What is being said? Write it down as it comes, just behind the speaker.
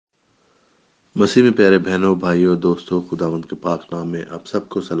मसीह में प्यारे बहनों, भाइयों, दोस्तों, खुदावंद के पाक नाम में आप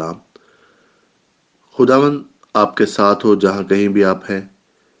सबको सलाम। खुदावंद आपके साथ हो जहाँ कहीं भी आप हैं।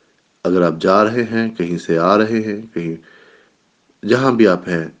 अगर आप जा रहे हैं, कहीं से आ रहे हैं, कहीं जहाँ भी आप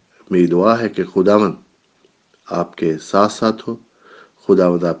हैं, मेरी दुआ है कि खुदावंद आपके साथ साथ हो।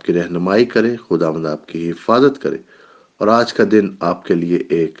 खुदावंद आपकी रहनुमाई करे, खुदावंद आपकी हिफाजत करे और आज का दिन आपके लिए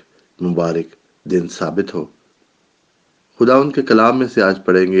एक मुबारक दिन साबित हो। खुदावंद के कलाम में से आज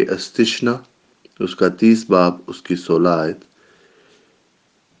पढ़ेंगे अस्तिशना, उसका 30 बाब, उसकी 16 आयत।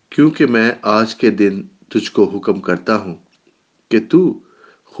 क्योंकि मैं आज के दिन तुझको हुक्म करता हूँ कि तू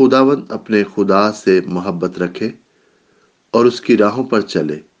खुदावंद अपने खुदा से मोहब्बत रखे और उसकी राहों पर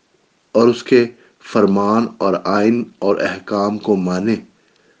चले और उसके फरमान और आइन और अहकाम को माने,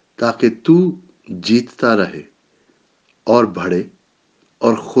 ताकि तू जीतता रहे और बढ़े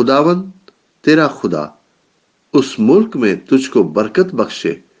और खुदावंद तेरा खुदा उस मुल्क में तुझको बरकत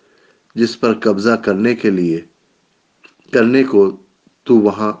बख्शे जिस पर कब्जा करने को तू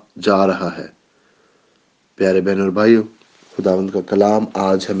वहां जा रहा है। प्यारे बहन और भाइयों, खुदावंद का कलाम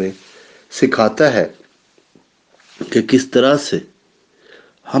आज हमें सिखाता है कि किस तरह से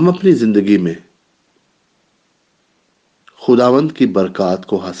हम अपनी जिंदगी में खुदावंद की बरकत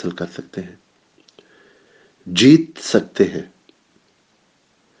को हासिल कर सकते हैं, जीत सकते हैं।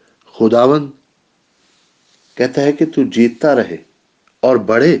 खुदावंद कहता है कि तू जीतता रहे और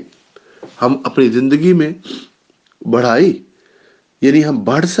बढ़े। हम अपनी जिंदगी में बढ़ाई यानी हम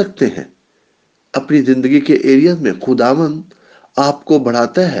बढ़ सकते हैं। अपनी जिंदगी के एरिया में खुदावंद आपको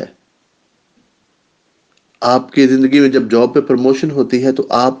बढ़ाता है। आपकी जिंदगी में जब जॉब पे प्रमोशन होती है तो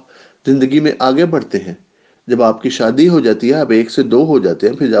आप जिंदगी में आगे बढ़ते हैं। जब आपकी शादी हो जाती है, आप 1 से 2 हो जाते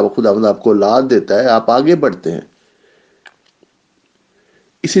हैं, फिर जब खुदावंद आपको औलाद देता है, आप आगे बढ़ते हैं।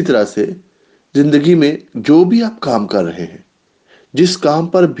 इसी तरह से जिंदगी में जो भी आप काम कर रहे हैं, जिस काम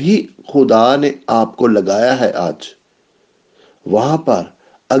पर भी खुदा ने आपको लगाया है आज, वहां पर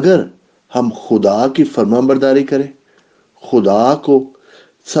अगर हम खुदा की फरमाबरदारी करें, खुदा को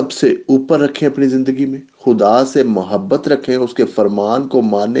सबसे ऊपर रखें अपनी जिंदगी में, खुदा से मोहब्बत रखें, उसके फरमान को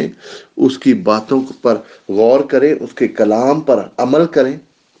माने, उसकी बातों पर गौर करें, उसके कलाम पर अमल करें,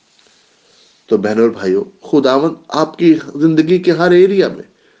 तो बहनों और भाइयों, खुदावंद आपकी जिंदगी के हर एरिया में,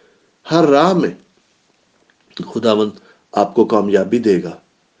 हर राह में खुदावंद आपको कामयाबी देगा।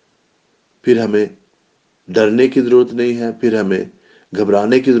 फिर हमें डरने की जरूरत नहीं है, फिर हमें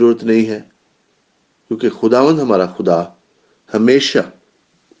घबराने की जरूरत नहीं है, क्योंकि खुदावंद हमारा खुदा हमेशा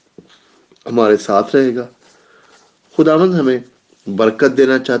हमारे साथ रहेगा। खुदावंद हमें बरकत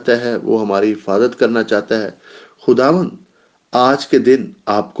देना चाहता है, वो हमारी हिफाजत करना चाहता है। खुदावंद आज के दिन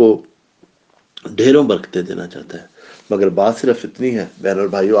आपको ढेरों बरकतें देना चाहता है। मगर बात सिर्फ इतनी है बहन और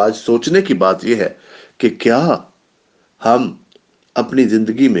भाइयों, आज सोचने की बात यह है कि क्या हम अपनी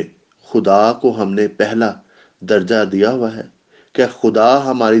जिंदगी में खुदा को हमने पहला दर्जा दिया हुआ है? क्या खुदा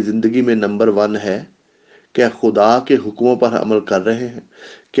हमारी जिंदगी में नंबर 1 है? क्या खुदा के हुक्मों पर अमल कर रहे हैं?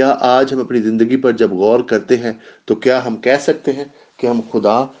 क्या आज हम अपनी जिंदगी पर जब गौर करते हैं तो क्या हम कह सकते हैं कि हम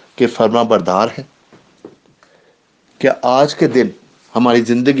खुदा के फर्मा बरदार हैं? क्या आज के दिन हमारी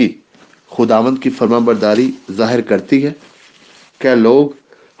जिंदगी खुदावंद की फर्माबरदारी जाहिर करती है? क्या लोग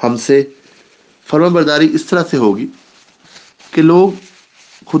हमसे फर्माबरदारी इस तरह से होगी कि लोग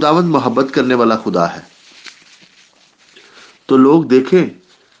खुदावंद मोहब्बत करने वाला खुदा है, तो लोग देखें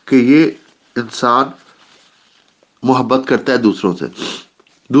कि ये इंसान मोहब्बत करता है दूसरों से,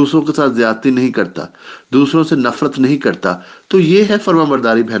 दूसरों के साथ ज्यादती नहीं करता, दूसरों से नफरत नहीं करता, तो ये है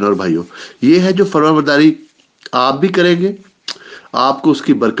फर्माबरदारी बहनों और भाइयों। ये है जो फर्माबरदारी आप भी करेंगे, आपको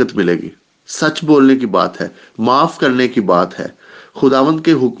उसकी बरकत मिलेगी। सच बोलने की बात है, माफ करने की बात है, खुदावंद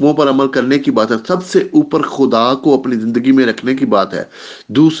के हुक्मों पर अमल करने की बात है, सबसे ऊपर खुदा को अपनी जिंदगी में रखने की बात है।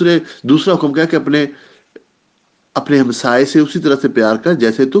 दूसरा हुक्म क्या है कि अपने अपने हमसाये से उसी तरह से प्यार कर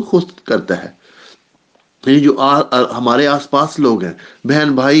जैसे तू खुद करता है। ये जो हमारे आसपास लोग हैं,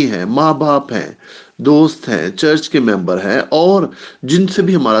 बहन भाई हैं, माँ बाप हैं, दोस्त हैं, चर्च के मेंबर हैं और जिनसे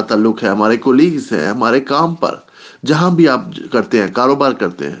भी हमारा ताल्लुक है, हमारे कोलीग्स हैं, हमारे काम पर जहां भी आप करते हैं, कारोबार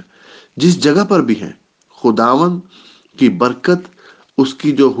करते हैं, जिस जगह पर भी हैं, खुदावन की बरकत,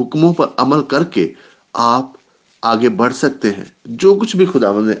 उसकी जो हुक्मों पर अमल करके आप आगे बढ़ सकते हैं। जो कुछ भी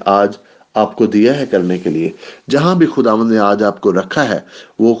खुदावन ने आज आपको दिया है करने के लिए, जहां भी खुदावंद ने आज आपको रखा है,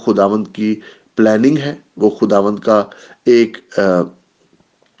 वो खुदावंद की प्लानिंग है, वो खुदावंद का एक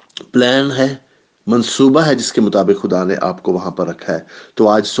प्लान है, मंसूबा है, जिसके मुताबिक खुदा ने आपको वहां पर रखा है। तो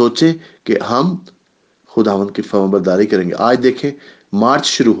आज सोचें कि हम खुदावंद की फरमाबरदारी करेंगे। आज देखें, मार्च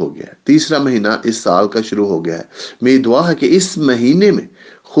शुरू हो गया है, तीसरा महीना इस साल का शुरू हो गया है। मेरी दुआ है कि इस महीने में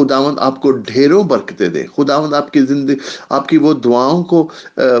خداوند آپ کو ڈھیروں برکتیں دے، خداوند آپ کی زندگی، آپ کی وہ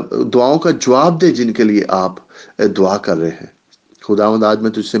دعاؤں کا جواب دے جن کے لیے آپ دعا کر رہے ہیں۔ خداوند آج میں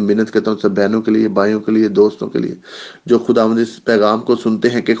تجھ سے منت کرتا ہوں سب بہنوں کے لیے، بھائیوں کے لیے، دوستوں کے لیے جو خداوند اس پیغام کو سنتے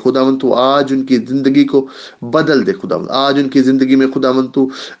ہیں، کہ خداوند تو آج ان کی زندگی کو بدل دے، خداوند آج ان کی زندگی میں خداوند تو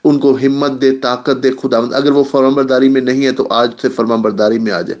ان کو ہمت دے، طاقت دے خداوند۔ اگر وہ فرمانبرداری میں نہیں ہے تو آج سے فرمانبرداری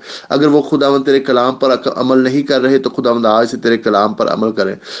میں آ جائے۔ اگر وہ خداوند تیرے کلام پر عمل نہیں کر رہے تو خداوند آج سے تیرے کلام پر عمل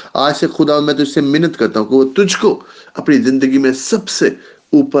کریں۔ آج سے خداوند میں تجھ سے منت کرتا ہوں کہ وہ تجھ کو اپنی زندگی میں سب سے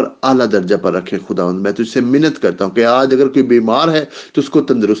اوپر اعلیٰ درجہ پر رکھے۔ خداوند میں تجھ سے منت کرتا ہوں کہ آج اگر کوئی بیمار ہے تو اس کو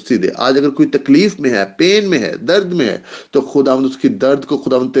تندرستی دے، آج اگر کوئی تکلیف میں ہے، پین میں ہے، درد میں ہے، تو خداوند اس کی درد کو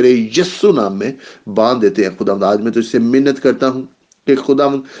خداوند تیرے یسوع نام میں باندھ دیتے ہیں۔ خداوند آج میں تجھ سے منت کرتا ہوں کہ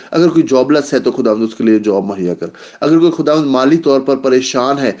خداوند اگر کوئی جاب لیس ہے تو خداوند اس کے لیے جاب مہیا کر، اگر کوئی خداوند مالی طور پر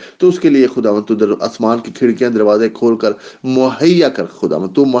پریشان ہے تو اس کے لیے خداوند تو آسمان کی کھڑکیاں دروازے کھول کر مہیا کر۔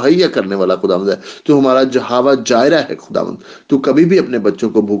 خداوند تو مہیا کرنے والا خداوند ہے، تو ہمارا جہاوہ جائرہ ہے خداوند، تو کبھی بھی اپنے بچوں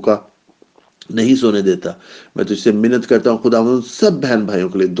کو بھوکا نہیں سونے دیتا۔ میں تجھ سے منت کرتا ہوں خداوند سب بہن بھائیوں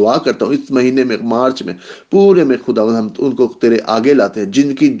کے لیے دعا کرتا ہوں اس مہینے میں، مارچ میں پورے میں خداوند ہم ان کو تیرے آگے لاتے ہیں،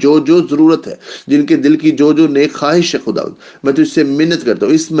 جن کی جو جو ضرورت ہے، جن کے دل کی جو جو نیک خواہش ہے خداوند میں تجھ سے منت کرتا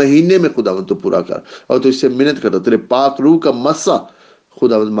ہوں اس مہینے میں خداوند تو پورا کر۔ اور تجھ سے منت کرتا ہوں تیرے پاک روح کا مسا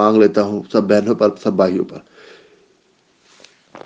خداوند مانگ لیتا ہوں سب بہنوں پر، سب بھائیوں پر،